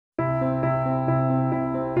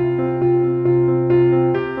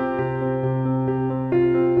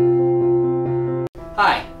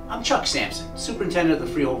I'm Chuck Sampson, Superintendent of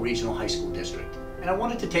the Freehold Regional High School District, and I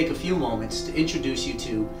wanted to take a few moments to introduce you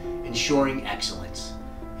to Ensuring Excellence.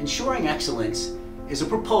 Ensuring Excellence is a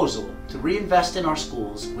proposal to reinvest in our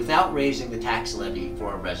schools without raising the tax levy for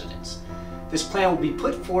our residents. This plan will be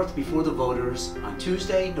put forth before the voters on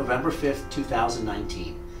Tuesday, November 5th,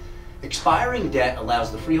 2019. Expiring debt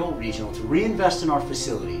allows the Freehold Regional to reinvest in our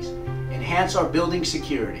facilities, enhance our building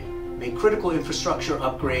security, make critical infrastructure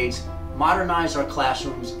upgrades, modernize our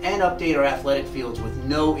classrooms, and update our athletic fields with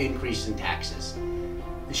no increase in taxes.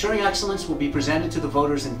 Ensuring Excellence will be presented to the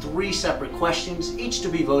voters in 3 separate questions, each to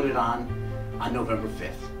be voted on November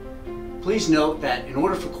 5th. Please note that in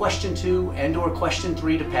order for question 2 and/or question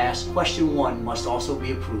 3 to pass, question 1 must also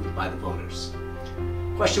be approved by the voters.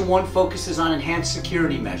 Question 1 focuses on enhanced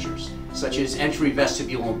security measures, such as entry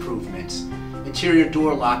vestibule improvements, interior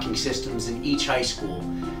door locking systems in each high school,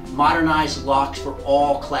 modernized locks for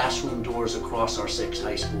all classroom doors across our 6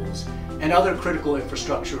 high schools, and other critical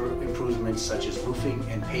infrastructure improvements such as roofing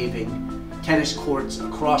and paving, tennis courts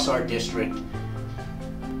across our district.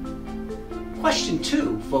 Question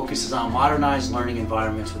 2 focuses on modernized learning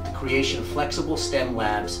environments with the creation of flexible STEM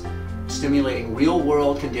labs, stimulating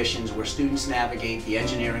real-world conditions where students navigate the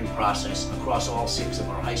engineering process across all 6 of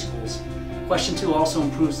our high schools. Question 2 also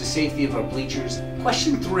improves the safety of our bleachers.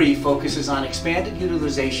 Question 3 focuses on expanded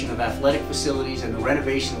utilization of athletic facilities and the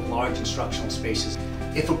renovation of large instructional spaces.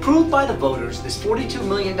 If approved by the voters, this $42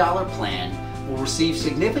 million plan will receive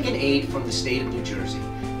significant aid from the state of New Jersey.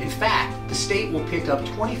 In fact, the state will pick up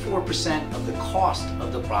 24% of the cost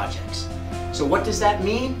of the projects. So what does that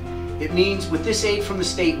mean? It means with this aid from the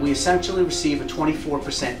state, we essentially receive a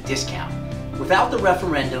 24% discount. Without the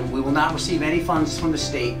referendum, we will not receive any funds from the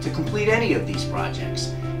state to complete any of these projects,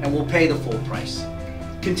 and we'll pay the full price.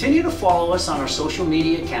 Continue to follow us on our social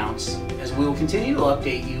media accounts, as we will continue to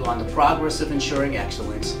update you on the progress of Ensuring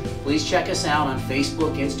Excellence. Please check us out on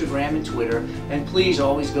Facebook, Instagram, and Twitter, and please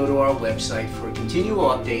always go to our website for continual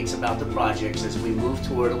updates about the projects as we move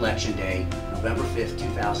toward Election Day, November 5th,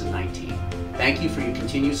 2019. Thank you for your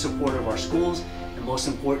continued support of our schools, and most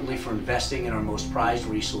importantly for investing in our most prized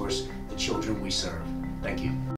resource, the children we serve. Thank you.